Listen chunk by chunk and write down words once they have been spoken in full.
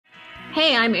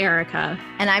Hey, I'm Erica.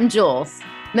 And I'm Jules.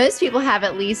 Most people have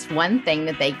at least one thing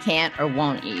that they can't or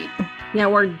won't eat. Yeah,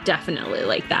 we're definitely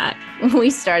like that. We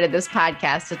started this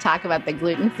podcast to talk about the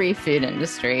gluten-free food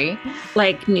industry,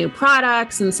 like new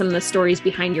products and some of the stories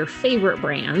behind your favorite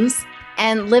brands,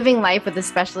 and living life with a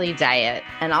specialty diet,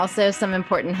 and also some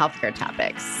important healthcare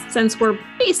topics. Since we're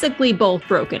basically both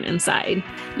broken inside.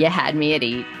 You had me at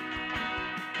eat.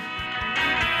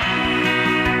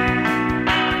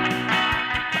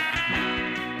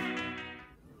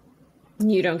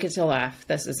 You don't get to laugh.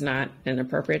 This is not an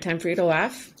appropriate time for you to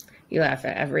laugh. You laugh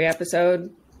at every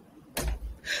episode.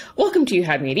 Welcome to You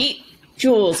Had Me at Eat.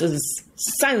 Jules is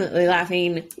silently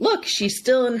laughing. Look, she's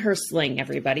still in her sling,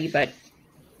 everybody, but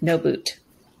no boot.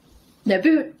 No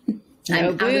boot.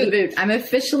 No boot. Out of the boot. I'm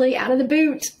officially out of the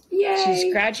boot. Yay.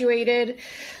 She's graduated,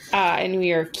 and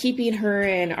we are keeping her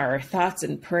in our thoughts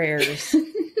and prayers.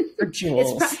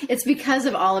 Jules. It's because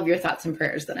of all of your thoughts and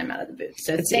prayers that I'm out of the boot.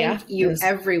 So thank you,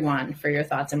 everyone, for your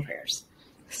thoughts and prayers.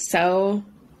 So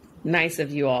nice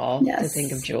of you all to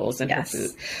think of Jules and her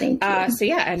food. Thank you. So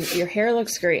yeah, and your hair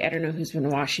looks great. I don't know who's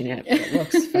been washing it, but it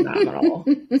looks phenomenal.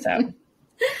 So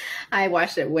I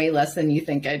wash it way less than you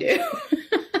think I do.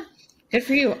 Good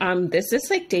for you. This is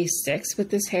like day 6 with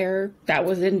this hair. That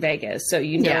was in Vegas, so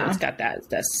it's got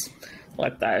this.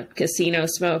 Like the casino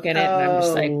smoke in it, and I'm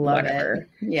just like, whatever.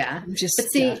 It. Yeah. But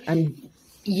see,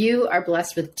 you are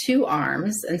blessed with 2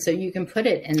 arms, and so you can put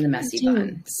it in the messy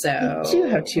bun. So I do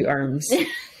have 2 arms.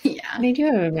 Yeah. And I do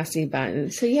have a messy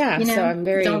bun. So yeah, so I'm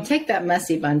very... Don't take that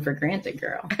messy bun for granted,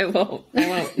 girl. I won't.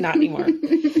 Not anymore.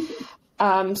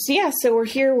 So we're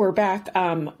here. We're back.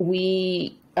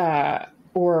 We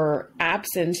were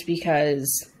absent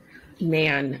because...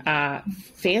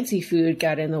 fancy food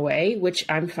got in the way, which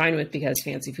I'm fine with because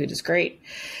fancy food is great.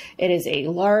 It is a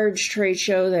large trade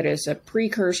show that is a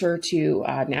precursor to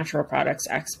Natural Products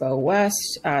Expo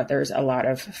West. There's a lot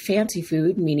of fancy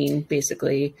food, meaning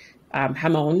basically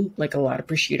jamon, like a lot of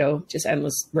prosciutto, just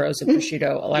endless rows of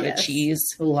prosciutto, a lot of cheese.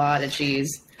 A lot of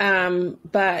cheese.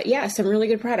 But yeah, some really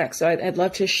good products. So I'd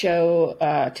love to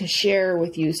share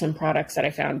with you some products that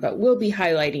I found, but we'll be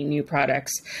highlighting new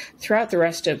products throughout the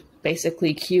rest of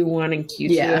basically Q1 and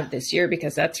Q2 of this year,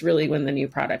 because that's really when the new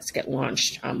products get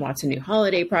launched. Lots of new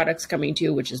holiday products coming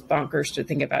too, which is bonkers to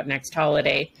think about next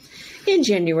holiday in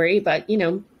January, but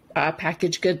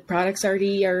packaged good products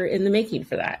already are in the making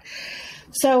for that.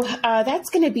 So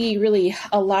that's going to be really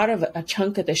a lot of a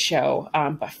chunk of the show.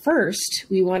 But first,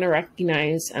 we want to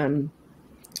recognize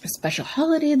a special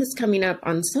holiday that's coming up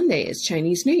on Sunday is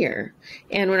Chinese New Year.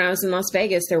 And when I was in Las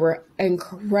Vegas, there were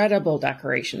incredible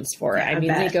decorations for it.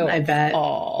 They go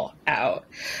all out.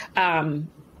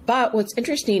 But what's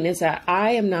interesting is that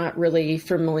I am not really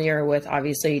familiar with,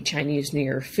 obviously, Chinese New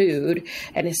Year food,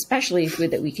 and especially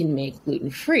food that we can make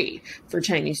gluten-free for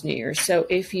Chinese New Year. So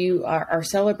if you are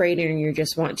celebrating and you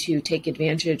just want to take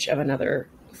advantage of another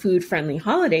food-friendly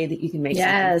holiday that you can make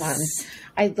something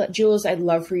fun, Jules, I'd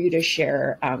love for you to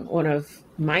share one of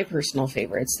my personal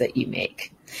favorites that you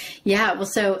make. Yeah, well,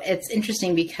 so it's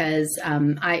interesting because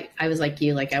I was like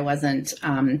you, I wasn't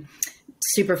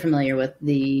super familiar with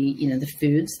the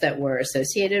foods that were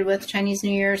associated with Chinese New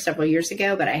Year several years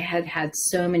ago, but I had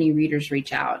so many readers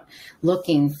reach out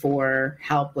looking for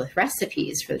help with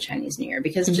recipes for the Chinese New Year,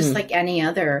 because just like any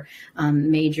other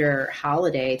major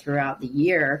holiday throughout the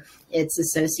year, it's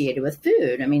associated with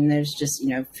food. I mean, there's just,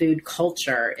 food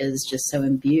culture is just so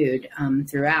imbued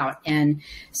throughout. And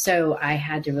so I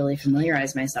had to really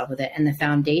familiarize myself with it. And the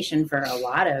foundation for a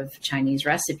lot of Chinese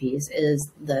recipes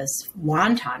is this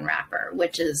wonton wrapper,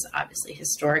 which is obviously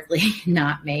historically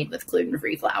not made with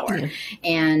gluten-free flour. Yeah.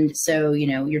 And so,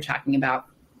 you're talking about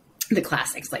the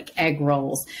classics like egg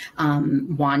rolls,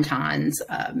 wontons,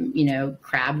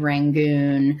 crab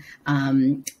rangoon,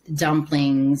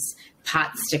 dumplings,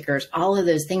 pot stickers. All of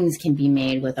those things can be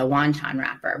made with a wonton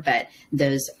wrapper, but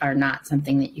those are not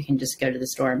something that you can just go to the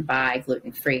store and buy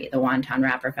gluten-free, the wonton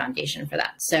wrapper foundation for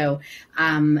that. So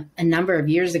a number of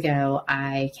years ago,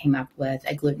 I came up with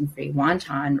a gluten-free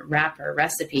wonton wrapper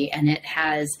recipe, and it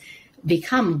has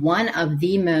become one of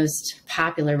the most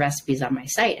popular recipes on my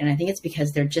site. And I think it's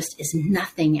because there just is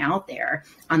nothing out there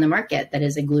on the market that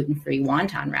is a gluten-free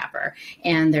wonton wrapper.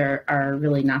 And there are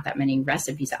really not that many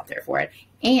recipes out there for it.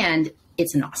 And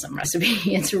it's an awesome recipe.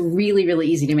 It's really, really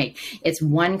easy to make. It's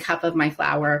 1 cup of my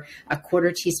flour, a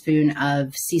 1/4 teaspoon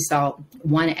of sea salt,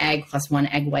 1 egg plus 1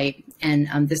 egg white.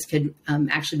 And this could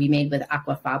actually be made with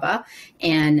aquafaba,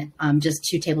 and just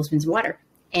 2 tablespoons of water.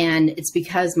 And it's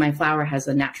because my flour has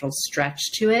a natural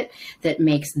stretch to it that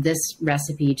makes this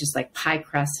recipe, just like pie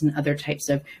crust and other types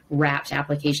of wrapped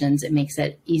applications, it makes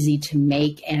it easy to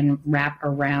make and wrap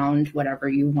around whatever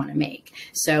you want to make.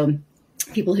 So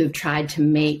people who've tried to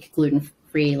make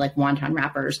gluten-free like wonton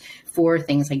wrappers for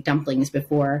things like dumplings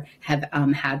before have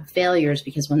had failures,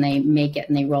 because when they make it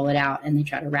and they roll it out and they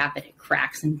try to wrap it, it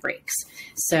cracks and breaks.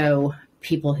 So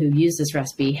people who use this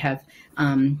recipe have,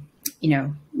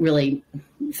 really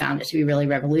found it to be really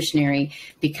revolutionary,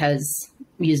 because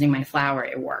using my flour,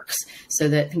 it works. So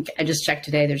that I just checked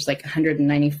today, there's like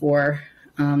 194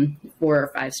 4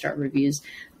 or 5-star reviews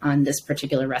on this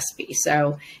particular recipe.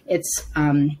 So it's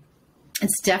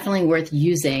definitely worth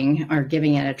using or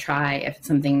giving it a try if it's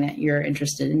something that you're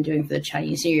interested in doing for the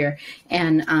Chinese New Year.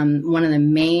 And one of the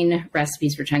main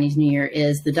recipes for Chinese New Year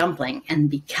is the dumpling. And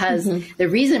because the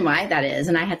reason why that is,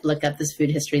 and I had to look up this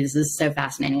food history. This is so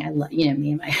fascinating. I love, me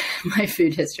and my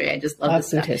food history. I just love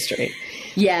this food stuff. history.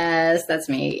 Yes, that's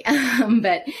me.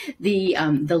 But the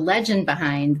legend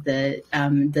behind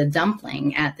the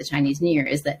dumpling at the Chinese New Year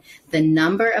is that the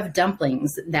number of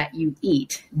dumplings that you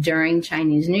eat during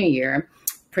Chinese New Year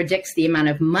predicts the amount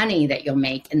of money that you'll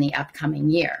make in the upcoming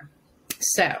year.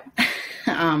 So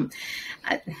I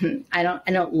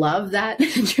don't love that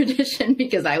tradition,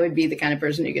 because I would be the kind of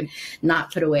person who could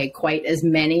not put away quite as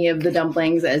many of the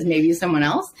dumplings as maybe someone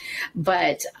else.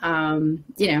 But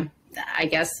I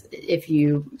guess if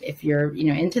you're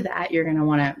into that, you're going to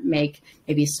want to make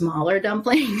maybe smaller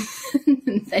dumplings,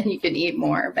 then you can eat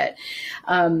more. But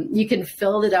you can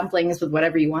fill the dumplings with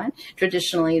whatever you want.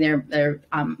 Traditionally, they're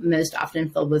most often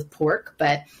filled with pork,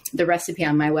 but the recipe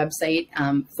on my website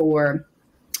for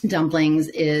dumplings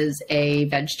is a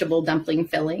vegetable dumpling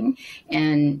filling,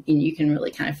 and you can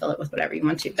really kind of fill it with whatever you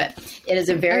want to. But it is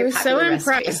a very popular recipe.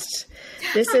 So impressed.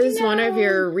 This is one of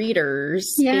your readers,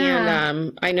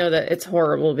 and I know that it's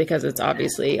horrible because it's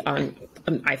obviously on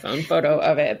an iPhone photo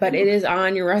of it, but it is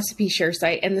on your recipe share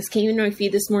site. And this came into my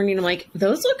feed this morning. I'm like,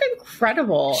 those look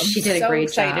incredible. She did a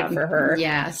great job for her.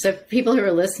 Yeah. So people who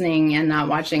are listening and not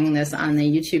watching this on the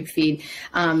YouTube feed,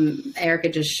 Erica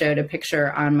just showed a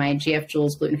picture on my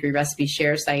gfJules gluten-free recipe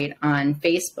share site on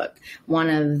Facebook. One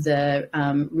of the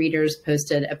readers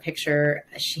posted a picture.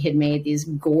 She had made these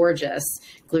gorgeous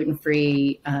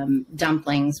gluten-free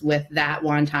dumplings with that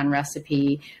wonton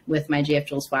recipe with my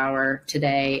gfJules flour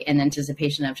today in anticipation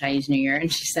of Chinese New Year.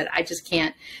 And she said, I just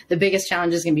can't, the biggest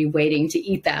challenge is going to be waiting to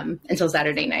eat them until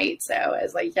Saturday night. So I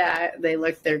was like, yeah,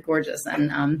 they're gorgeous.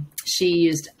 And she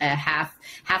used half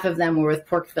of them were with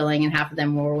pork filling and half of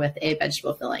them were with a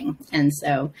vegetable filling. And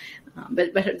so,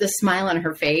 but the smile on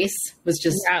her face was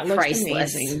just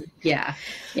priceless. Yeah.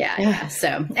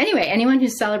 So anyway, anyone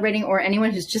who's celebrating or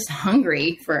anyone who's just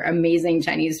hungry for amazing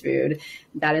Chinese food,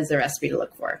 that is the recipe to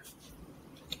look for.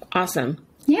 Awesome.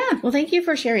 Yeah. Well, thank you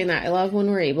for sharing that. I love when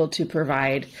we're able to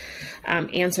provide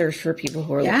answers for people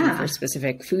who are looking for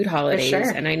specific food holidays. For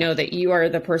sure. And I know that you are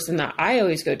the person that I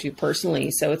always go to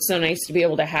personally. So it's so nice to be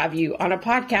able to have you on a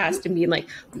podcast and being like,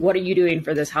 what are you doing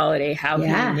for this holiday? How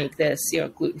can you make this,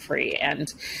 gluten-free?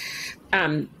 And,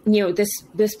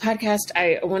 this podcast,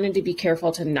 I wanted to be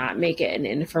careful to not make it an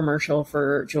infomercial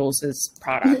for Jules's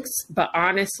products, but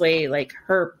honestly, like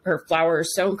her flour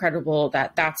is so incredible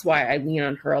that's why I lean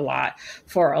on her a lot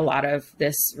for a lot of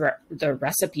the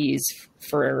recipes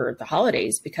for the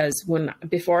holidays, because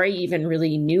before I even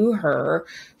really knew her,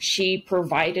 she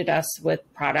provided us with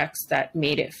products that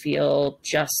made it feel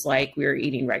just like we were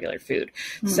eating regular food.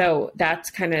 So that's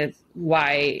kind of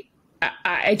why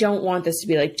I don't want this to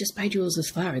be like, just buy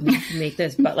Jules's flour and then you can make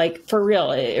this. But like, for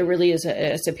real, it really is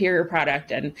a superior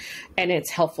product. And it's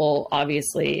helpful,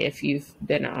 obviously, if you've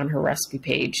been on her recipe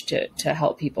page to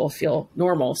help people feel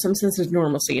normal, some sense of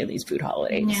normalcy in these food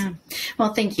holidays. Yeah.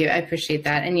 Well, thank you. I appreciate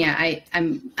that. And yeah,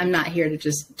 I'm not here to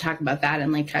just talk about that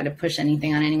and like try to push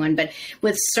anything on anyone, but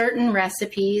with certain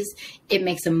recipes, it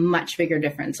makes a much bigger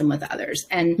difference than with others.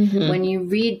 And when you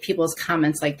read people's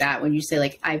comments like that, when you say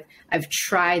like, I've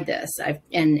tried this, it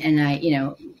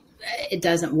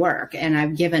doesn't work and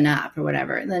I've given up or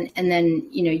whatever. And then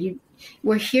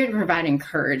we're here to provide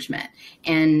encouragement,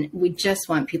 and we just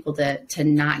want people to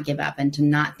not give up and to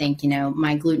not think,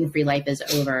 my gluten-free life is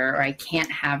over, or I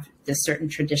can't have this certain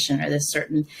tradition or this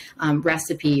certain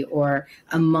recipe or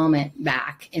a moment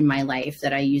back in my life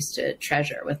that I used to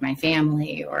treasure with my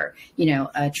family, or,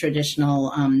 a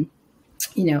traditional, a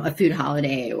food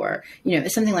holiday, or,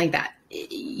 something like that.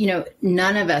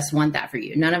 none of us want that for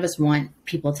you. None of us want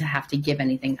people to have to give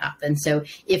anything up. And so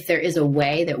if there is a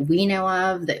way that we know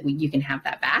of that you can have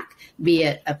that back, be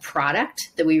it a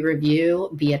product that we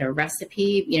review, be it a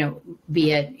recipe,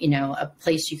 be it, a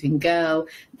place you can go,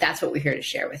 that's what we're here to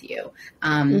share with you.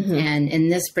 And in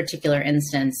this particular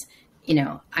instance,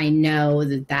 I know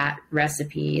that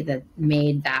recipe that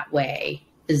made that way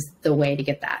is the way to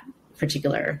get that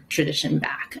particular tradition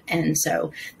back. And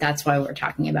so that's why we're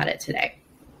talking about it today.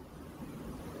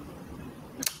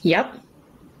 Yep.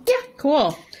 Yeah.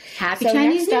 Cool. Happy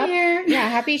Chinese New Year. Yeah.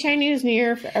 Happy Chinese New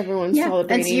Year for everyone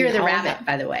celebrating. It's Year of the Rabbit,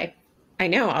 by the way. I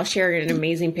know. I'll share an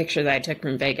amazing picture that I took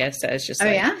from Vegas. That is just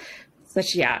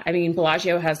I mean,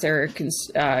 Bellagio has their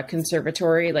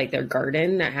conservatory, like their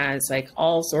garden that has like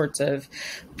all sorts of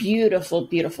beautiful,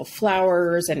 beautiful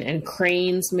flowers and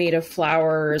cranes made of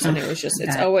flowers. And it was just,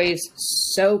 it's always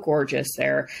so gorgeous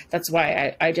there. That's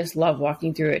why I just love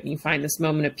walking through it. And you find this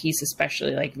moment of peace,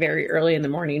 especially like very early in the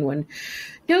morning when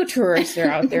no tourists are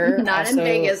out there. Not in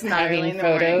Vegas, not having really in the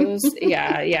photos.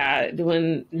 Yeah.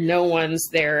 When no one's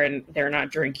there and they're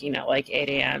not drinking at like 8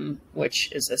 a.m.,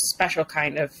 which is a special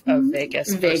kind of Vegas.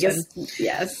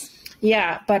 Yes.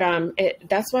 Yeah, but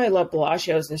that's why I love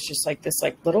Bellagio's. It's just like this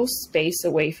like little space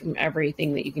away from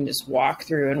everything that you can just walk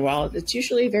through. And while it's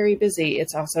usually very busy,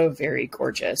 it's also very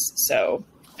gorgeous. So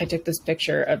I took this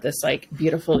picture of this like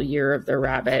beautiful Year of the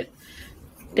Rabbit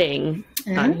thing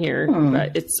on here,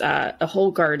 but it's a whole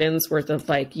garden's worth of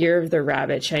like Year of the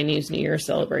Rabbit Chinese New Year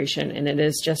celebration, and it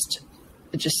is just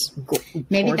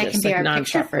maybe gorgeous, that can be like our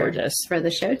picture gorgeous for the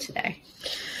show today.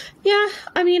 Yeah,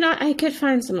 I mean, I could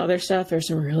find some other stuff. There's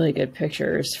some really good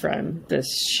pictures from this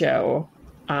show.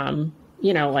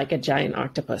 Like a giant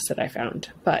octopus that I found,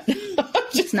 but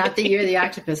it's not the Year of the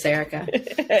Octopus, Erica.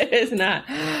 It is not.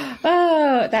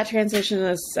 Oh, that transitioned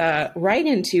us right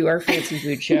into our fancy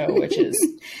food show,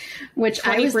 which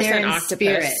I was there in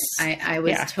octopus. Spirit. I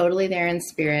was totally there in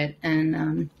spirit,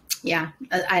 and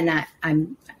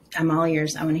I'm all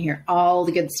ears. I want to hear all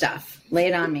the good stuff. Lay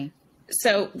it on me.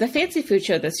 So the fancy food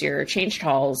show this year changed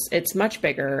halls. It's much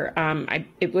bigger. I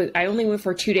only went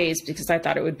for 2 days because I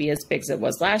thought it would be as big as it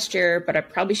was last year, but I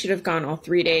probably should have gone all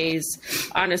 3 days.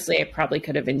 Honestly, I probably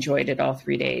could have enjoyed it all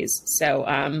 3 days. So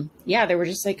there were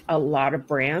just like a lot of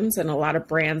brands and a lot of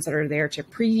brands that are there to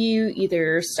preview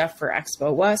either stuff for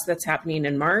Expo West that's happening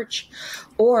in March,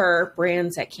 or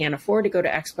brands that can't afford to go to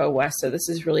Expo West. So this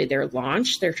is really their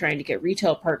launch. They're trying to get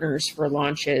retail partners for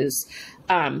launches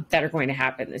that are going to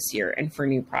happen this year and for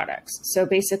new products. So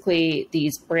basically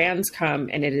these brands come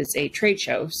and it is a trade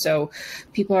show. So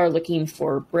people are looking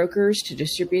for brokers to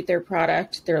distribute their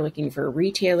product. They're looking for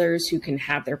retailers who can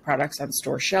have their products on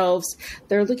store shelves.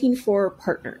 They're looking for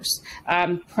partners.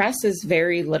 Press is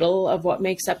very little of what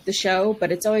makes up the show,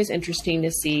 but it's always interesting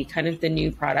to see kind of the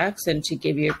new products and to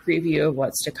give you a preview of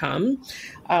what's to come.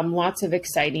 Lots of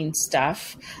exciting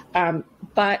stuff.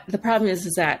 But the problem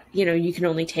is that, you can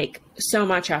only take so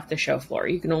much off the show floor.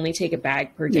 You can only take a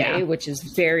bag per day, which is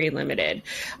very limited.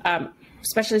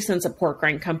 Especially since a pork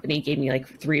rind company gave me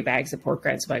like 3 bags of pork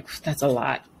rinds. I'm like, that's a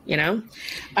lot,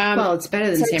 Well, it's better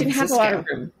than San Francisco. Have a lot of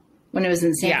room. When it was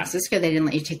in San Francisco, they didn't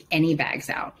let you take any bags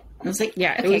out. I was like,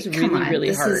 it was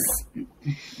really hard.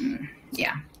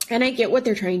 Yeah. And I get what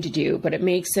they're trying to do, but it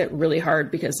makes it really hard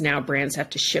because now brands have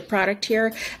to ship product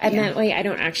here. And that way I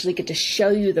don't actually get to show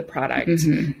you the product,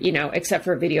 except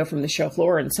for a video from the show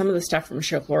floor. And some of the stuff from the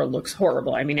show floor looks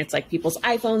horrible. I mean, it's like people's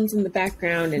iPhones in the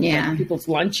background and like people's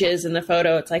lunches in the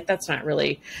photo. It's like, that's not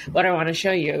really what I want to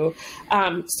show you.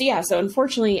 So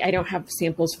unfortunately I don't have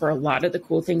samples for a lot of the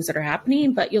cool things that are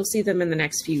happening, but you'll see them in the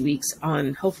next few weeks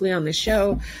hopefully on the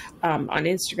show, on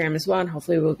Instagram as well. And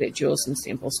hopefully we'll get Jules some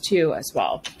samples too as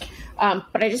well.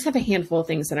 But I just have a handful of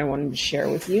things that I wanted to share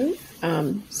with you.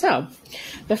 So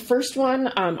the first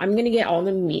one, I'm going to get all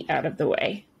the meat out of the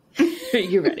way.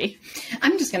 You ready?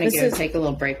 I'm just going to go take a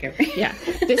little break over.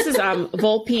 This is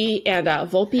Volpe, and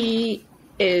Volpe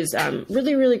is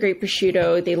really, really great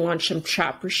prosciutto. They launched some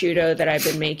chopped prosciutto that I've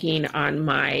been making on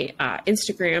my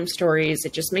Instagram stories.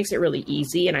 It just makes it really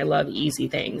easy, and I love easy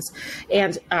things.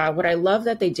 And what I love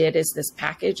that they did is this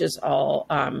package is all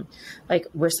like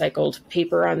recycled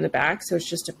paper on the back. So it's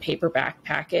just a paperback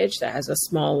package that has a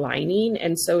small lining.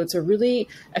 And so it's a really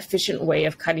efficient way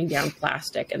of cutting down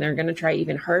plastic. And they're going to try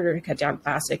even harder to cut down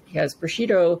plastic because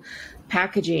prosciutto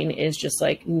packaging is just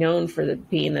like known for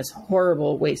being this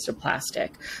horrible waste of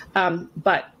plastic.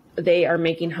 But they are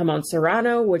making jamon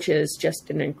serrano, which is just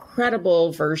an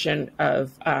incredible version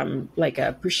of like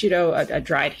a prosciutto, a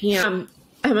dried ham.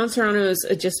 Camel Serrano is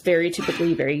just very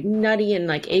typically very nutty and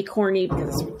like acorny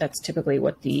because that's typically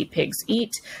what the pigs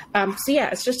eat. So yeah,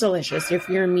 it's just delicious. If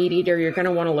you're a meat eater, you're going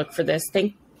to want to look for this.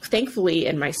 Thankfully,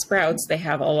 in my Sprouts, they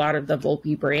have a lot of the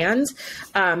Volpe brand,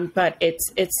 but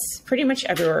it's pretty much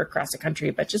everywhere across the country,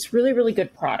 but just really, really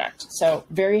good product. So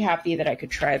very happy that I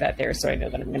could try that there, so I know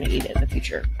that I'm going to eat it in the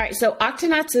future. All right, so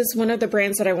Octonuts is one of the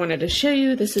brands that I wanted to show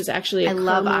you. This is actually I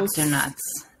love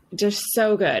Octonuts. Just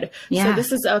so good. Yeah. So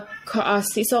this is a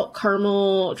sea salt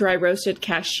caramel dry roasted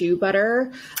cashew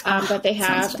butter that they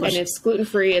have, and it's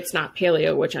gluten-free. It's not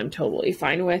paleo, which I'm totally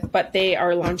fine with, but they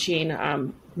are launching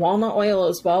walnut oil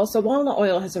as well. So walnut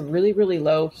oil has a really, really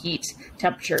low heat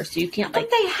temperature. So you can't I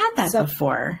think they had that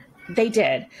before. They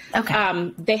did.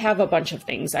 Okay. They have a bunch of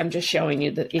things. I'm just showing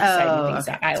you the exciting things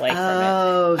that I like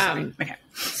from it. Okay.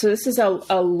 So this is a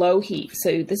low heat.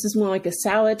 So this is more like a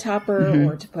salad topper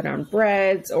or to put on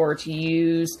breads or to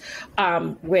use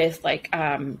with like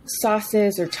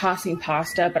sauces or tossing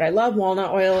pasta. But I love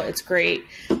walnut oil. It's great.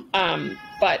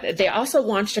 But they also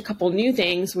launched a couple new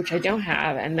things, which I don't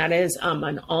have, and that is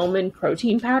an almond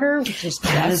protein powder, which is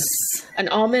just an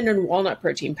almond and walnut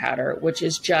protein powder, which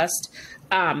is just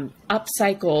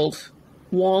upcycled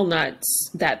walnuts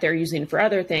that they're using for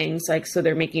other things. Like, so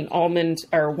they're making almond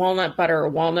or walnut butter or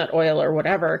walnut oil or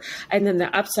whatever. And then the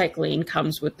upcycling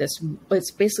comes with this,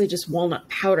 it's basically just walnut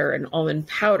powder and almond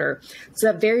powder. It's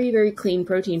a very, very clean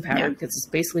protein powder because it's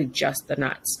basically just the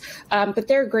nuts. But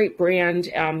they're a great brand.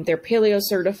 They're paleo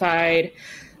certified.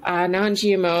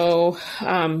 Non-GMO,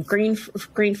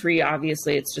 grain-free,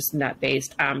 obviously, it's just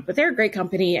nut-based, but they're a great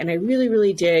company, and I really,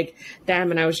 really dig them,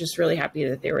 and I was just really happy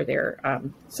that they were there.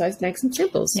 So I snagged some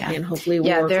samples, and hopefully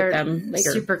we'll work with them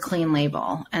later. Super clean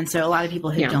label, and so a lot of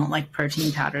people who don't like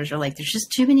protein powders are like, there's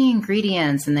just too many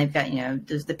ingredients, and they've got,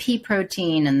 there's the pea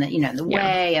protein and the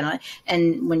whey,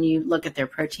 and when you look at their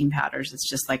protein powders, it's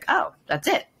just like, oh, that's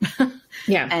it.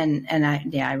 And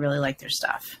I really like their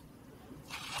stuff.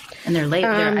 And their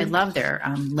I love their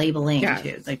labeling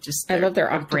too. Like I love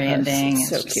their branding. It's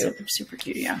so cute, super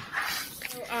cute. Yeah.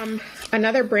 So,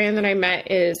 another brand that I met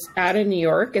is out of New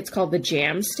York. It's called the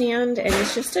Jam Stand, and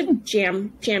it's just a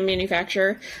jam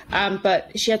manufacturer. But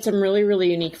she had some really,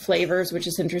 really unique flavors, which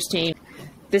is interesting.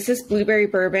 This is blueberry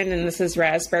bourbon, and this is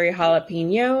raspberry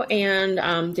jalapeno,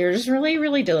 and they're just really,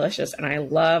 really delicious. And I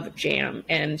love jam.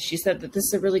 And she said that this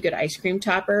is a really good ice cream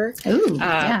topper. Ooh,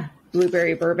 yeah.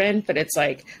 Blueberry bourbon, but it's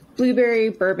like blueberry,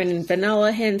 bourbon, and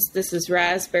vanilla hints. This is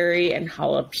raspberry and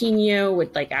jalapeno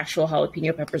with like actual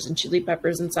jalapeno peppers and chili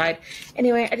peppers inside.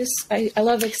 Anyway, I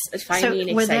love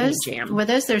finding exciting jam. Were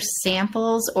those their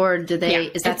samples, or do they?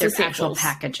 Is that their actual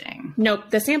packaging? Nope,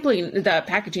 the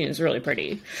packaging is really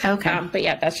pretty. Okay, but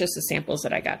yeah, that's just the samples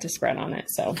that I got to spread on it.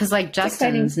 So because like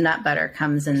Justin's nut butter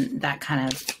comes in that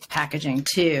kind of packaging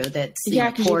too. That's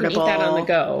portable. You can eat that on the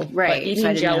go. Right, but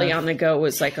eating jelly on the go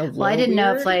was like a. Well, I didn't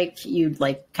know if like you'd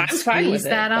like squeeze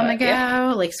that on the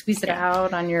go, like squeeze it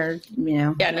out on your,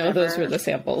 Yeah, no, those were the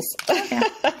samples. Okay.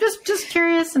 just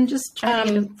curious. I'm just trying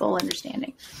to get a full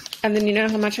understanding. And then you know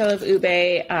how much I love ube.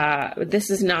 This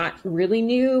is not really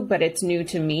new, but it's new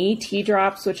to me. Tea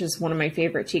Drops, which is one of my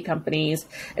favorite tea companies.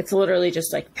 It's literally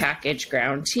just like packaged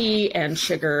ground tea and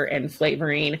sugar and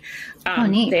flavoring.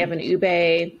 They have an ube,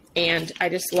 and I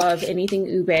just love anything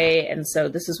ube. And so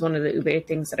this is one of the ube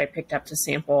things that I picked up to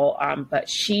sample. But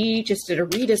she just did a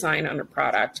redesign on her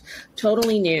product,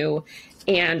 totally new.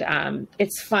 And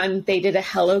it's fun. They did a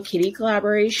Hello Kitty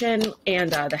collaboration,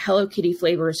 and the Hello Kitty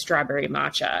flavor is strawberry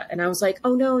matcha. And I was like,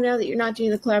 oh no, now that you're not doing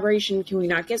the collaboration, can we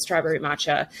not get strawberry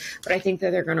matcha? But I think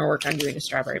that they're going to work on doing a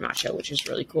strawberry matcha, which is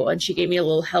really cool. And she gave me a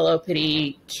little Hello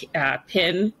Kitty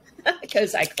pin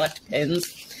because I collect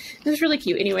pins. It was really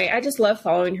cute. Anyway, I just love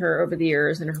following her over the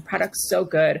years, and her product's so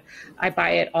good. I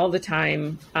buy it all the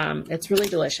time. It's really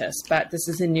delicious, but this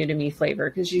is a new to me flavor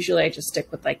because usually I just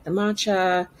stick with like the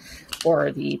matcha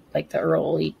or the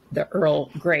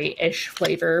Earl Grey-ish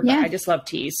flavor. But I just love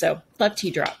tea, so love Tea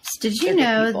Drops. Did you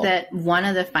know that one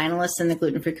of the finalists in the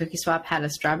Gluten-Free Cookie Swap had a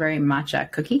strawberry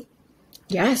matcha cookie?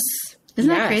 Yes. Isn't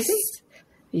that crazy?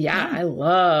 Yeah, I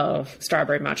love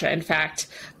strawberry matcha. In fact,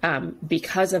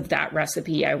 because of that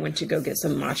recipe, I went to go get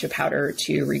some matcha powder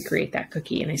to recreate that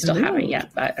cookie, and I still haven't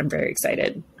yet, but I'm very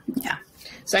excited. Yeah.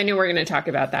 So I know we're going to talk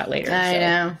about that later. I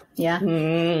know.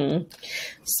 Yeah.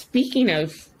 Speaking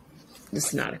of, this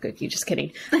is not a cookie, just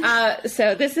kidding.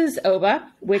 So this is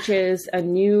Oba, which is a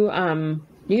new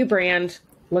brand.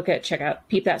 Check out,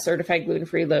 peep that certified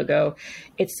gluten-free logo.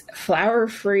 It's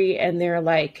flour-free, and they're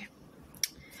like,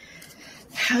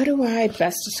 how do I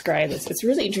best describe this? It's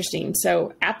really interesting.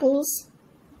 So apples,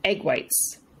 egg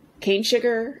whites, cane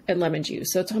sugar and lemon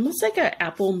juice. So it's almost like an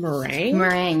apple meringue.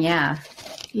 Meringue, yeah.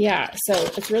 Yeah, so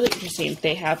it's really interesting.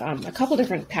 They have a couple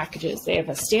different packages. They have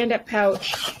a stand-up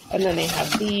pouch, and then they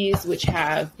have these, which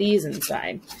have these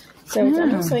inside. So it's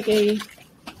almost like a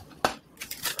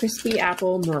crispy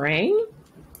apple meringue.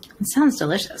 It sounds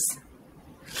delicious.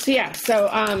 So yeah, so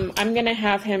I'm going to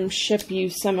have him ship you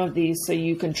some of these so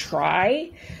you can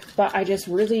try. But I just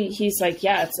really, he's like,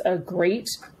 yeah, it's a great,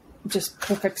 just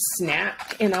perfect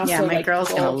snack. And also, yeah, my like, girl's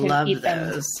going to love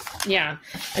those. Yeah,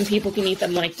 and people can eat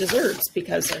them like desserts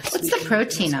because they're sweet. What's the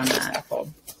protein on that?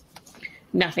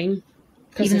 Nothing.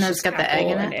 Even though it's got the egg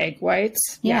in it? Egg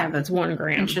whites. Yeah, that's 1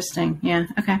 gram. Interesting. Yeah,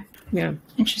 okay. Yeah.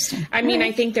 Interesting. I mean,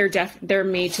 I think they're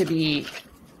made to be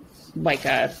like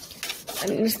I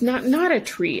mean, it's not a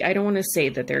treat. I don't want to say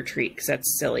that they're a treat because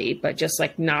that's silly, but just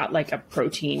like not like a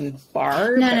protein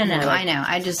bar. No. Like, I know.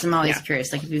 I'm always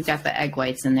curious. Like if you've got the egg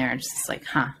whites in there, it's just like,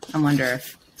 I wonder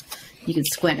if you could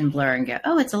squint and blur and go,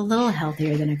 oh, it's a little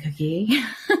healthier than a cookie.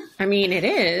 I mean, it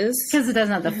is because it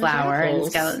doesn't have the flour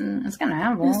and it's got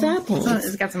apples. It's apples.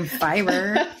 It's got some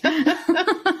fiber.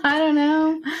 I don't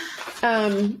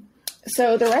know.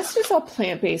 So the rest is all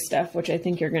plant-based stuff, which I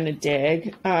think you're going to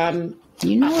dig.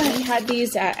 You know what? We had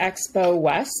these at Expo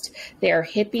West. They are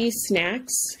hippie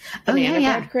snacks, banana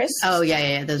bread crisps. Oh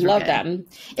yeah. Those love were them.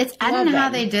 I don't know how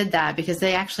they did that because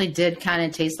they actually did kind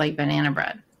of taste like banana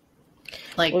bread.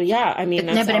 Like, well, yeah. I mean,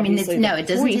 it doesn't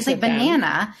taste like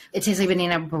banana. It tastes like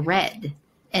banana bread.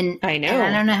 And I know. And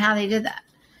I don't know how they did that.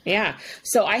 Yeah.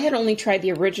 So I had only tried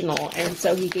the original, and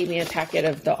so he gave me a packet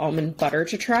of the almond butter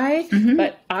to try. Mm-hmm.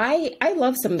 But I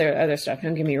love some of their other stuff.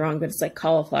 Don't get me wrong, but it's like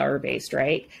cauliflower based,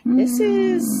 right? This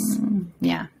is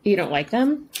You don't like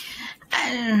them?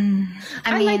 I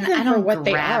mean, like them I don't for what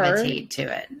gravitate to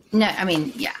it. No, I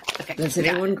mean, yeah. Okay. Does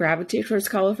anyone gravitate towards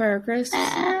cauliflower crisps?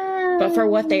 But for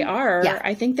what they are,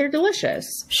 I think they're delicious.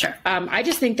 Sure. I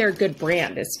just think they're a good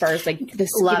brand as far as like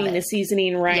getting the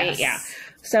seasoning right. Yes. Yeah.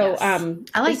 So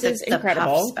I like this is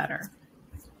incredible. Puffs better.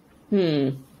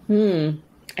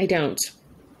 I don't.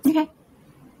 Okay.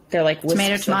 They're like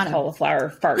wisps tomato. of cauliflower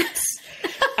farts.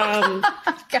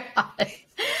 God.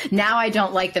 Now I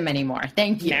don't like them anymore.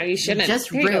 Thank you. Now you shouldn't.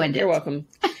 Just ruined it. You're welcome.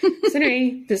 So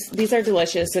anyway, these are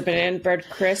delicious. The banana bread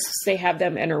crisps, they have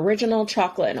them in original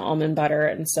chocolate and almond butter.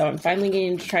 And so I'm finally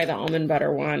getting to try the almond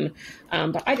butter one.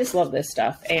 But I just love this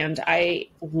stuff. And I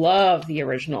love the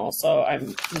original. So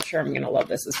I'm sure I'm going to love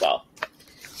this as well.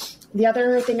 The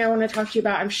other thing I want to talk to you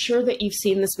about, I'm sure that you've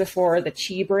seen this before, the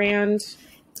Chi brand.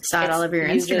 Saw it all over your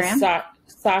Instagram.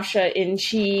 Sasha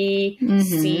Inchi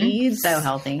seeds, so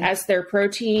healthy, as their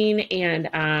protein,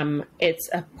 and it's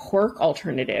a pork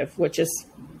alternative, which is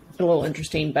a little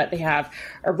interesting. But they have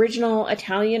original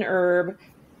Italian herb,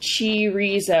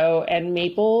 chorizo, and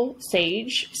maple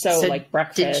sage. So like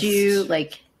breakfast. Did you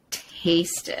like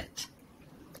taste it?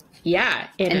 Yeah,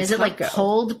 and is it like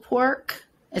pulled pork?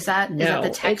 Is that the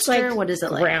texture? It's like what is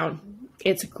it like?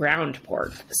 It's ground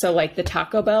pork. So like the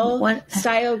Taco Bell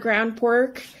style ground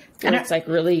pork. And it's like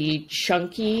really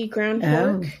chunky ground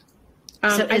pork.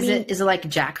 So is it like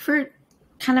jackfruit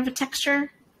kind of a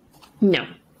texture? No.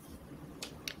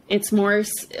 It's more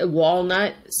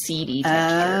walnut seedy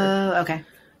texture. Oh, okay.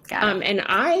 Got it. And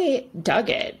I dug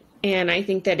it. And I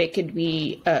think that it could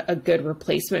be a good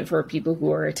replacement for people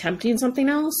who are attempting something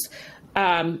else.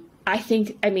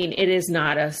 It is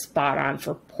not a spot on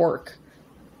for pork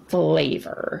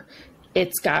flavor.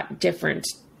 It's got different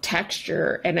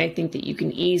texture, and I think that you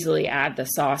can easily add the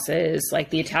sauces like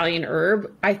the Italian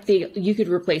herb. I think you could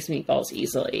replace meatballs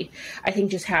easily. I think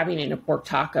just having it in a pork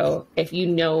taco, if you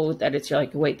know that you're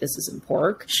like, wait, this isn't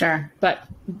pork. Sure. But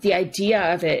the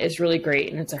idea of it is really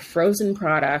great, and it's a frozen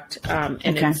product, and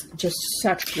it's just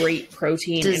such great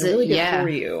protein and really good for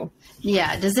you.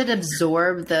 Yeah. Does it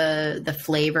absorb the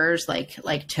flavors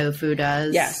like tofu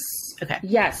does? Yes. Okay.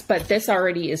 Yes, but this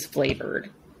already is flavored.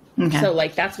 Okay. So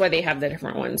like that's why they have the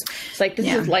different ones. It's like this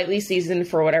is lightly seasoned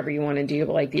for whatever you want to do,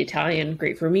 but like the Italian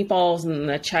great for meatballs, and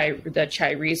the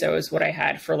chorizo is what I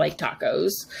had for like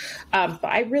tacos. But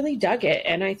I really dug it,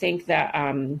 and I think that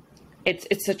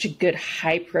it's such a good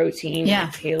high protein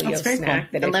paleo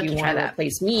snack that if you want to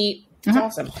replace meat, it's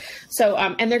awesome. So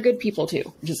and they're good people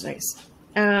too, which is nice.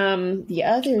 The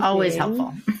other always thing,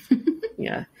 helpful.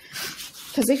 Yeah.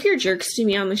 Because if you're jerks to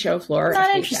me on the show floor, not I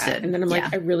hate interested. that. And then I'm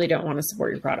like, I really don't want to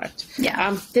support your product.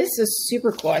 Yeah. This is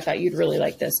super cool. I thought you'd really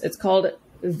like this. It's called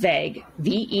VEGG,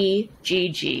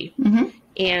 VEGG. Mm-hmm.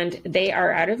 And they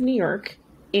are out of New York.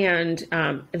 And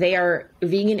they are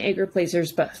vegan egg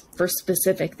replacers, but for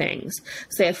specific things.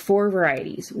 So they have 4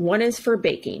 varieties. One is for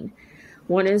baking.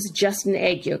 One is just an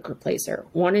egg yolk replacer.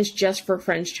 One is just for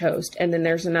French toast. And then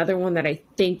there's another one that I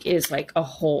think is like a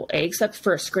whole egg, so that's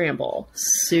for a scramble.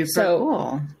 Super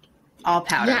cool. All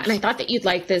powders. Yeah, and I thought that you'd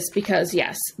like this because,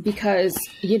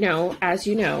 you know, as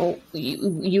you know,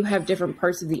 you have different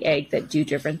parts of the egg that do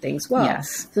different things well.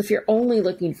 Yes. So if you're only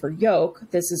looking for yolk,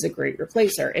 this is a great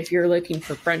replacer. If you're looking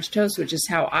for French toast, which is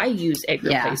how I use egg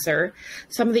replacer,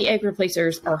 some of the egg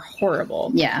replacers are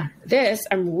horrible. Yeah. This,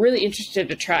 I'm really interested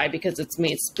to try because it's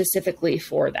made specifically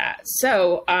for that.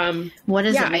 So, what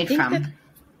is it made from?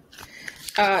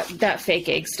 That fake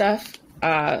egg stuff.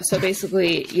 So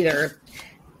basically either...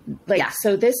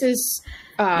 so this is,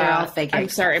 they're all fake I'm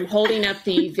eggs. sorry, I'm holding up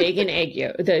the vegan egg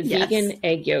yolk, vegan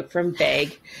egg yolk from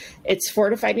Bag. It's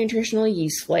fortified nutritional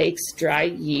yeast flakes, dry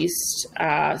yeast,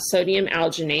 sodium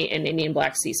alginate, and Indian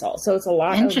black sea salt. So it's a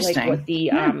lot of like what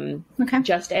the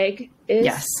Just Egg is.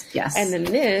 Yes. And then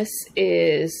this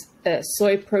is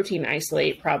soy protein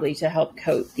isolate, probably to help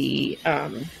coat the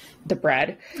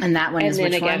bread. And that one is which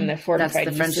one? And then again, the fortified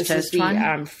That's the French yeast. toast This is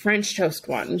one? the French toast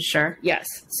one. Sure. Yes.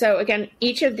 So again,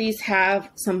 each of these have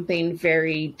something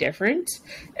very different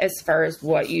as far as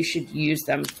what you should use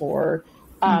them for.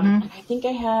 I think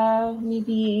I have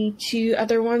maybe 2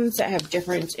 other ones that have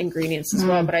different ingredients as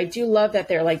well, but I do love that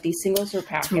they're like these single serve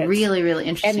packets. It's really, really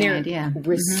interesting and idea.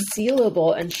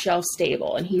 Resealable and shelf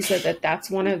stable. And he said that that's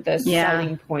one of the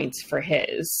selling points for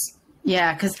his.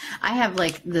 Yeah, because I have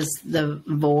like the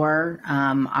Vor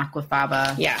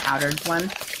Aquafaba powdered one,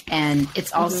 and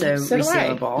it's also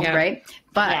resealable, right?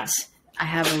 But I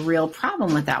have a real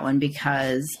problem with that one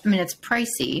because, I mean, it's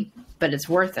pricey, but it's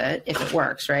worth it if it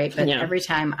works, right? But every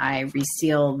time I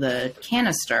reseal the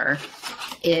canister,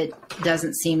 it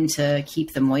doesn't seem to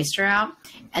keep the moisture out.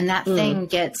 And that thing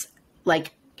gets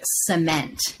like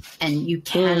cement, and you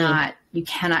cannot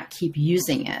keep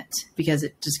using it because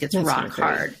it just gets rock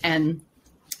hard. And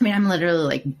I mean, I'm literally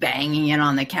like banging it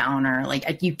on the counter.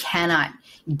 Like you cannot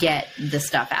get the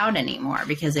stuff out anymore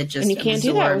because it just and you can't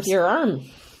do that with your arm.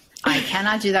 I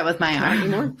cannot do that with my arm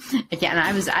anymore. Again,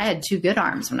 I had 2 good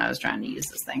arms when I was trying to use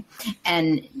this thing,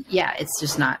 and it's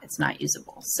just not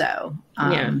usable. So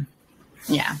not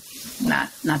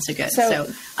so good. So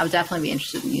I would definitely be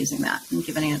interested in using that and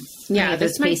giving it.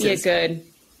 This might be a good.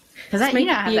 Because I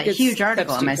have that huge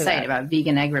article on my site about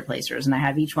vegan egg replacers, and I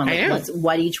have each one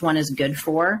what each one is good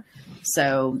for.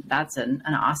 So that's an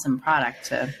awesome product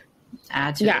to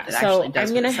add to. Yeah, so I'm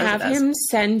going to have him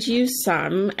send you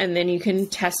some, and then you can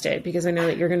test it because I know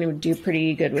that you're going to do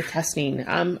pretty good with testing.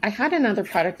 I had another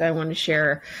product that I want to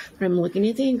share, but I'm looking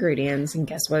at the ingredients, and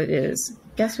guess what it is?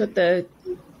 Guess what the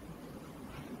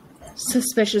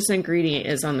suspicious ingredient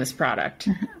is on this product?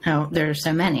 Oh, there are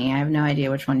so many. I have no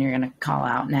idea which one you're going to call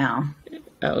out now.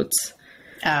 Oats.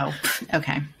 Oh,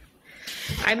 okay.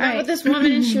 I met with this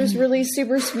woman and she was really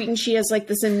super sweet, and she has like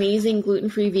this amazing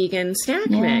gluten-free vegan snack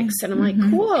mix, and I'm like,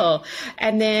 cool.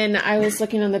 And then I was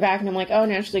looking on the back and I'm like, oh,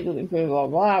 naturally gluten-free, blah, blah,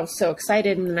 blah. I was so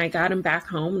excited, and then I got them back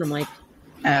home and I'm like,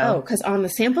 because on the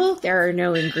sample there are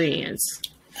no ingredients.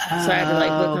 So I had to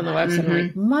like look on the website. I'm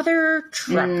like, mother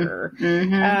trucker. So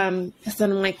then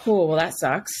I'm like, cool. Well, that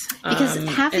sucks. Because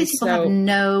half these people have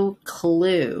no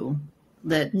clue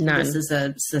that this is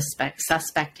a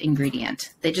suspect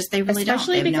ingredient. They really don't.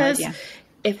 They have because no idea.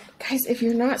 if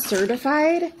you're not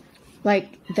certified,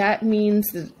 like that means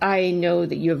that I know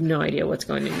that you have no idea what's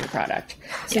going in your product.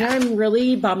 So now I'm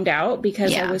really bummed out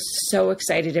because I was so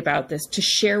excited about this to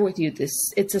share with you.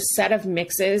 It's a set of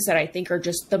mixes that I think are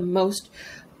just the most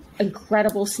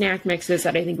incredible snack mixes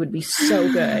that I think would be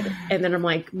so good. And then I'm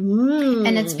like,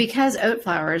 and it's because oat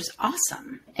flour is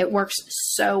awesome. It works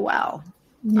so well.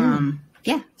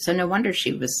 So no wonder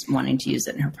she was wanting to use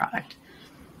it in her product.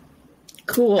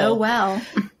 Cool. Oh well.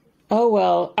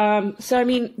 So I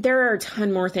mean, there are a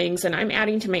ton more things, and I'm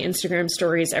adding to my Instagram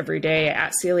stories every day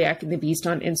at Celiac and the Beast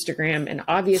on Instagram. And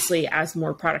obviously, as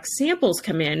more product samples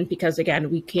come in, because again,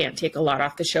 we can't take a lot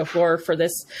off the show floor for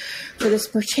this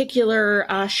particular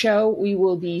show, we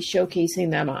will be showcasing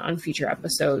them on future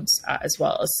episodes as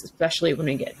well, especially when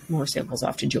we get more samples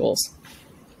off to Jules.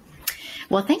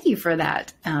 Well, thank you for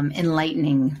that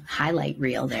enlightening highlight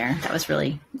reel there. That was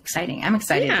really exciting. I'm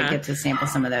excited to get to sample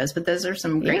some of those, but those are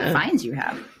some great finds you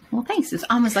have. Well, thanks. It's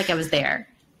almost like I was there.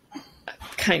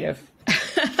 Kind of.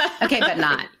 Okay, but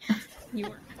not. You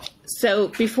were. So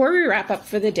before we wrap up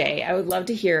for the day, I would love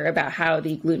to hear about how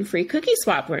the Gluten-Free Cookie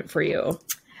Swap went for you.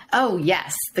 Oh,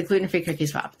 yes. The Gluten-Free Cookie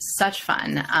Swap. Such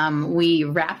fun. We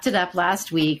wrapped it up last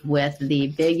week with the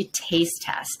big taste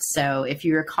test. So if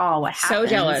you recall what happened.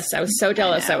 So jealous. I was so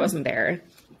jealous I wasn't there.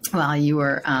 Well, you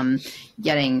were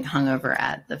getting hungover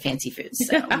at the fancy foods.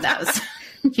 So that was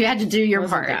You had to do your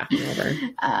Wasn't part.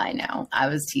 that I know, I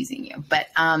was teasing you, but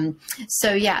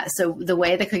so the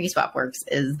way the cookie swap works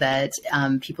is that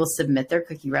people submit their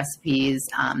cookie recipes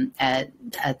at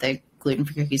the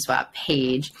Gluten-Free Cookie Swap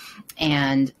page,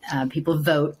 and people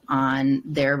vote on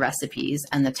their recipes,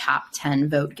 and the top 10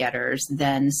 vote getters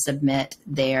then submit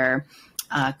their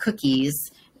cookies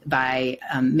by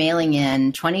mailing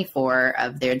in 24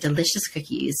 of their delicious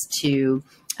cookies to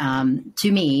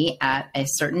me at a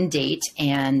certain date.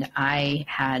 And I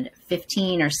had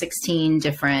 15 or 16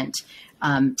 different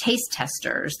taste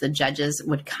testers. The judges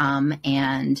would come,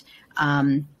 and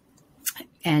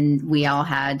we all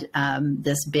had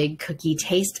this big cookie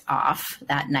taste off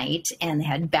that night, and they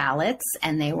had ballots,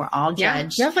 and they were all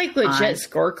judged. You have like legit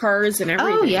scorecards and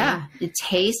everything. Oh yeah, the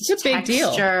taste, it's a big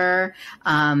texture,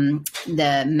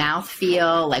 the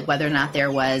mouthfeel, like whether or not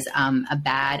there was a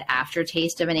bad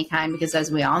aftertaste of any kind. Because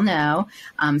as we all know,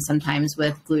 sometimes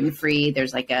with gluten-free,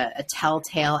 there's like a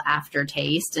telltale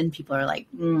aftertaste, and people are like,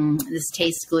 "This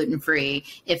tastes gluten-free."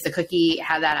 If the cookie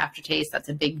had that aftertaste, that's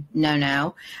a big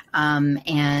no-no.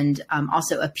 And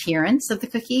also appearance of the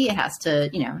cookie. It has to,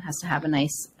 have a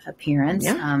nice appearance.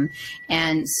 Yeah.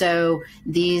 And so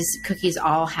these cookies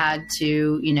all had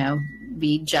to,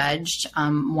 be judged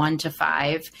 1 to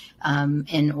 5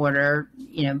 in order,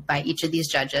 by each of these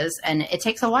judges. And it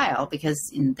takes a while because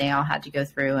they all had to go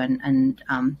through and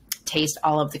taste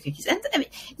all of the cookies. And I mean,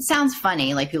 it sounds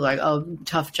funny, like people are like, "Oh,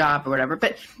 tough job" or whatever.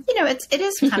 But it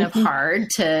is kind of hard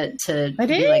to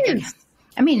be like,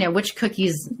 which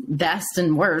cookie's best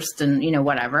and worst and,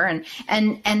 whatever.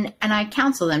 And I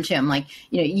counsel them too. I'm like,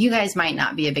 you guys might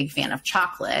not be a big fan of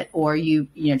chocolate, or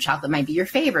chocolate might be your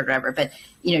favorite or whatever, but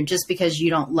just because you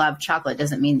don't love chocolate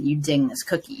doesn't mean that you ding this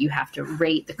cookie. You have to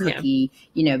rate the cookie,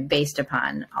 based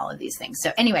upon all of these things.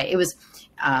 So anyway, it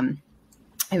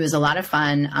was a lot of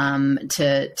fun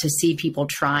to see people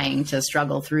trying to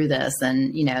struggle through this,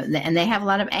 and and they have a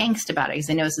lot of angst about it because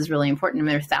they know this is really important. I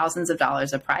mean, there are thousands of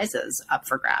dollars of prizes up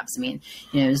for grabs. I mean,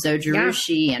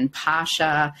 Zojirushi and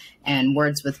Pasha and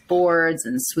Words with Boards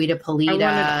and Sweeta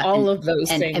Polita, all of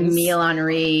those and things. Emile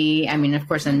Henri. I mean, of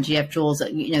course, and gfJules.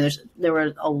 There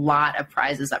were a lot of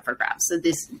prizes up for grabs. So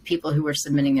these people who were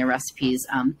submitting their recipes,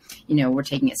 were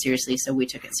taking it seriously. So we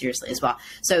took it seriously as well.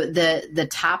 So the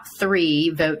top 3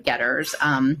 vote getters,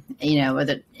 in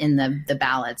the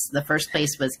ballots, the first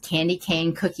place was Candy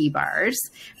Cane Cookie Bars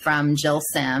from Jill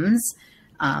Sims.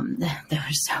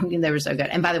 They were so good.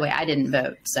 And by the way, I didn't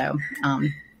vote, so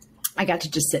I got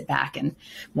to just sit back and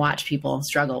watch people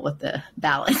struggle with the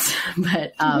ballots.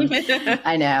 But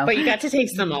I know. But you got to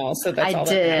taste them all, so that's all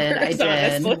that matters,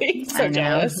 I did. Honestly. So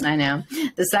jealous. I know.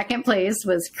 The second place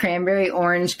was Cranberry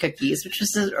Orange Cookies, which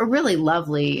was a really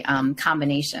lovely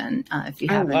combination. If you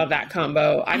I haven't. love that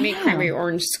combo. I made cranberry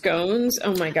orange scones.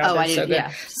 Oh my God, that's so good.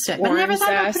 Yeah. But I never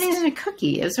thought about putting it in a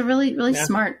cookie. It was a really, really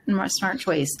smart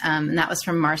choice. And that was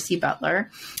from Marcy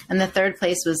Butler. And the third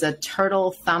place was a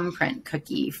turtle thumbprint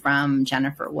cookie from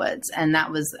Jennifer Woods. And it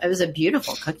was a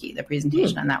beautiful cookie, the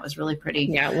presentation, and that was really pretty.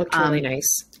 Yeah, it looked really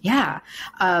nice. Yeah.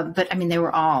 But I mean, they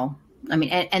were all,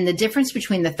 and the difference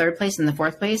between the third place and the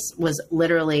fourth place was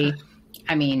literally,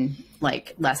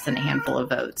 like less than a handful of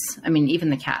votes. I mean, even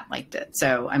the cat liked it.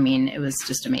 So, it was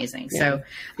just amazing. Yeah. So,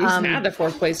 he's mad the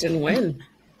fourth place didn't win.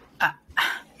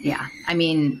 Yeah,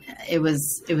 it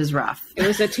was rough. It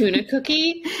was a tuna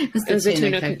cookie. It was a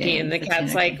tuna cookie, and the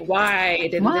cat's like, "Why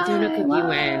didn't the tuna cookie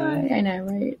win?" I know,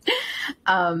 right?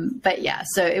 But yeah,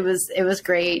 so it was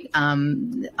great.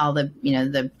 All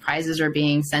the prizes are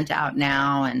being sent out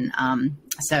now, and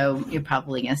so you're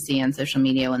probably going to see on social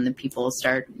media when the people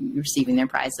start receiving their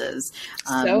prizes.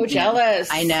 So jealous.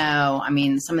 I know.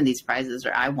 Some of these prizes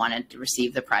I wanted to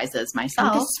receive the prizes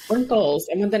myself. The sprinkles.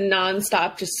 I want the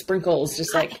nonstop, just sprinkles,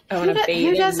 just like I want to bathe.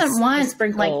 Who doesn't want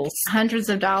sprinkles? Like hundreds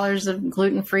of dollars of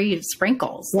gluten-free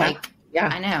sprinkles? Yeah. Yeah,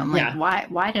 I know. I'm like,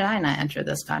 why did I not enter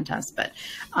this contest? But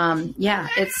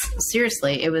it's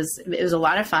seriously, it was a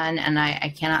lot of fun, and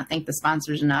I cannot thank the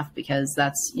sponsors enough, because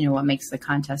that's what makes the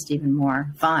contest even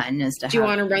more fun. Do you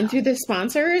want to run through the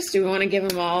sponsors? Do we want to give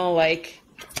them all like?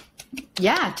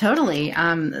 Yeah, totally.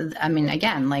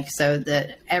 Again, so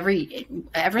ever since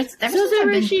I've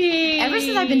been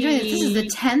doing this is the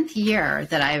 10th year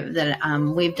that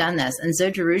we've done this, and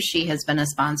Zojirushi has been a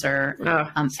sponsor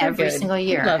every single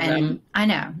year. Love them. I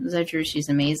know Zojirushi is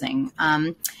amazing.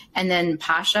 And then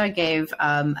Pasha gave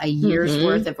a year's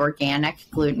worth of organic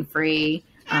gluten-free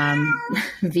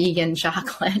vegan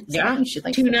chocolate. Yeah. You should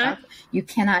like tuna. chocolate. You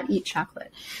cannot eat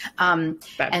chocolate. And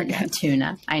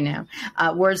tuna, I know.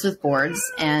 Words with Boards,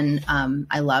 and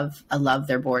I love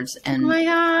their boards. And oh my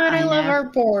God, I love our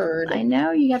board. I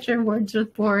know you got your Words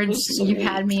with Boards. You've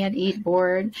had me at Eat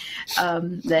Board.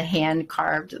 The hand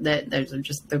carved. Those are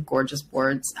just the gorgeous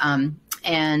boards.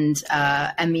 And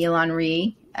Emile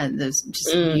Henri. Those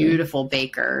just beautiful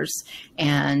bakers,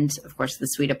 and of course the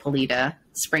Sweet Polita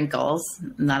sprinkles.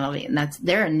 And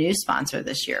they're a new sponsor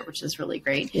this year, which is really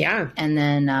great. Yeah. And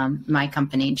then my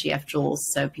company gfJules,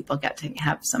 so people get to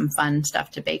have some fun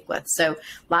stuff to bake with. So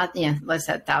like I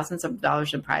said, thousands of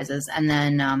dollars in prizes, and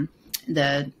then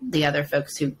the other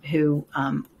folks who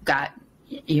got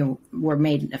were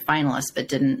made a finalist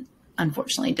but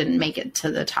unfortunately didn't make it to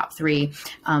the top 3,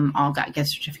 all got gift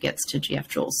certificates to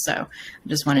gfJules. So I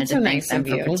just wanted to thank them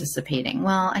for participating.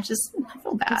 Well, I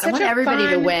feel bad. I want everybody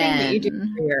to win. That you do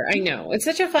every year. I know. It's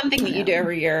such a fun thing that you do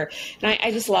every year. And I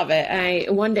just love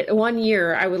it. One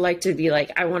year I would like to be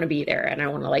like, I want to be there and I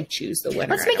want to like choose the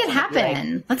winner. Let's make it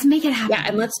happen. Let's make it happen. Yeah.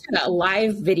 And let's do a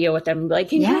live video with them. Like,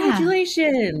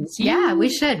 congratulations. Yeah, we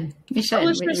should.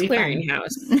 Publishers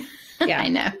Clearinghouse. Yeah, I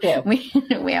know.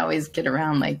 Cool. We always get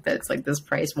around like this, like this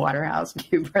Price Waterhouse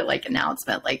Cooper like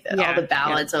announcement, like that. All the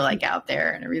ballots are like out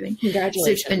there and everything. Congratulations!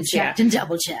 So it's been checked and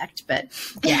double checked, but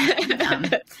it's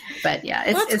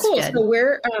cool. good.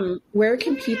 So where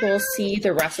can people see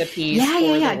the recipes?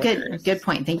 Yeah. Good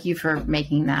point. Thank you for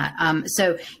making that.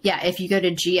 If you go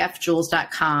to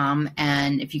gfjules.com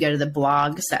and if you go to the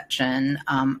blog section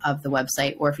of the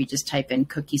website, or if you just type in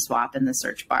Cookie Swap in the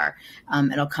search bar,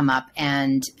 it'll come up.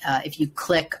 And if you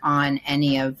click on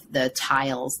any of the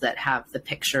tiles that have the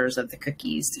pictures of the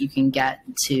cookies, you can get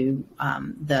to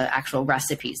the actual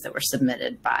recipes that were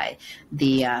submitted by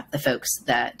the folks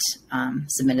that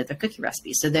submitted their cookie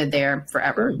recipes. So they're there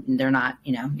forever. They're not,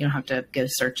 you don't have to go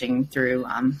searching through,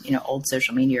 old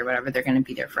social media or whatever. They're going to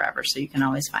be there forever. So you can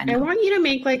always find them. I want you to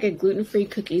make like a gluten-free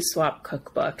cookie swap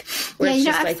cookbook. Where it's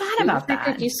just I've thought about that.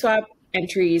 Cookie swap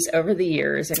entries over the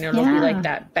years, and it'll be like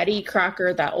that Betty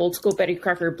Crocker, that old school Betty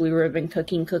Crocker blue ribbon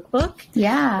cooking cookbook.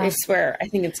 Yeah, I swear, I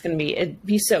think it'd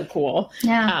be so cool.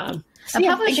 Yeah. A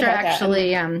publisher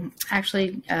actually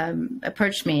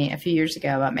approached me a few years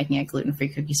ago about making a gluten-free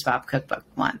cookie swap cookbook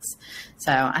once.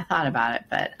 So I thought about it,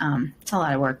 but it's a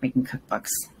lot of work making cookbooks.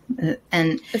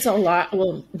 And it's a lot.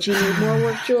 Well, do you need more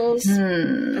work, Jules?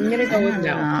 I'm gonna go with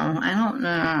no. I don't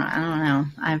know.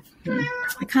 I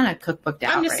kind of cookbooked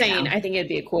out. I'm just saying. Now. I think it'd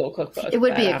be a cool cookbook. It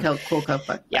would be a cool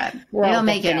cookbook. Yeah, maybe I'll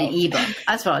make it an ebook.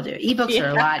 That's what I'll do. Ebooks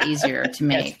are a lot easier to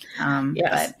make.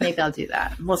 But maybe I'll do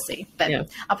that. We'll see. But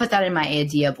I'll put that in my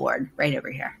idea board right over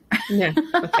here. Yeah.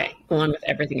 Okay. Along with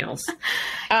everything else.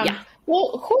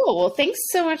 Well, cool. Well, thanks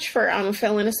so much for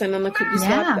filling us in on the cookie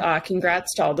swap.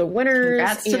 Congrats to all the winners.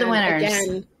 Congrats to the winners.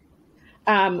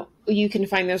 Again, you can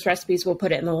find those recipes. We'll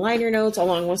put it in the liner notes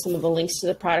along with some of the links to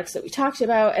the products that we talked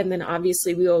about. And then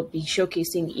obviously we will be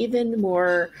showcasing even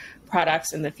more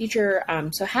products in the future.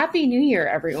 So Happy New Year,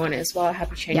 everyone, as well.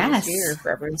 Happy Chinese New Year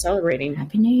for everyone celebrating.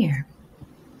 Happy New Year.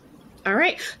 All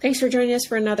right. Thanks for joining us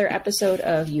for another episode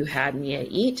of You Had Me at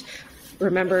Eat.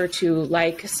 Remember to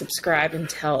like, subscribe, and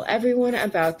tell everyone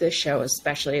about this show,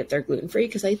 especially if they're gluten-free,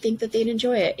 because I think that they'd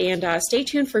enjoy it. And stay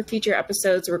tuned for future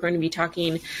episodes. We're going to be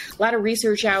talking a lot of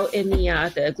research out in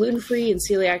the gluten-free and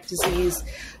celiac disease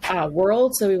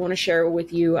world. So we want to share it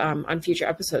with you on future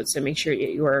episodes. So make sure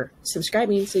you are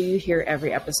subscribing so you hear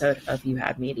every episode of You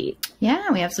Had Me at Eat.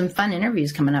 Yeah, we have some fun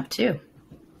interviews coming up too.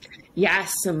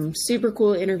 Yes, some super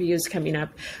cool interviews coming up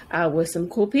with some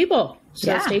cool people.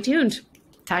 So stay tuned.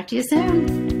 Talk to you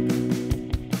soon.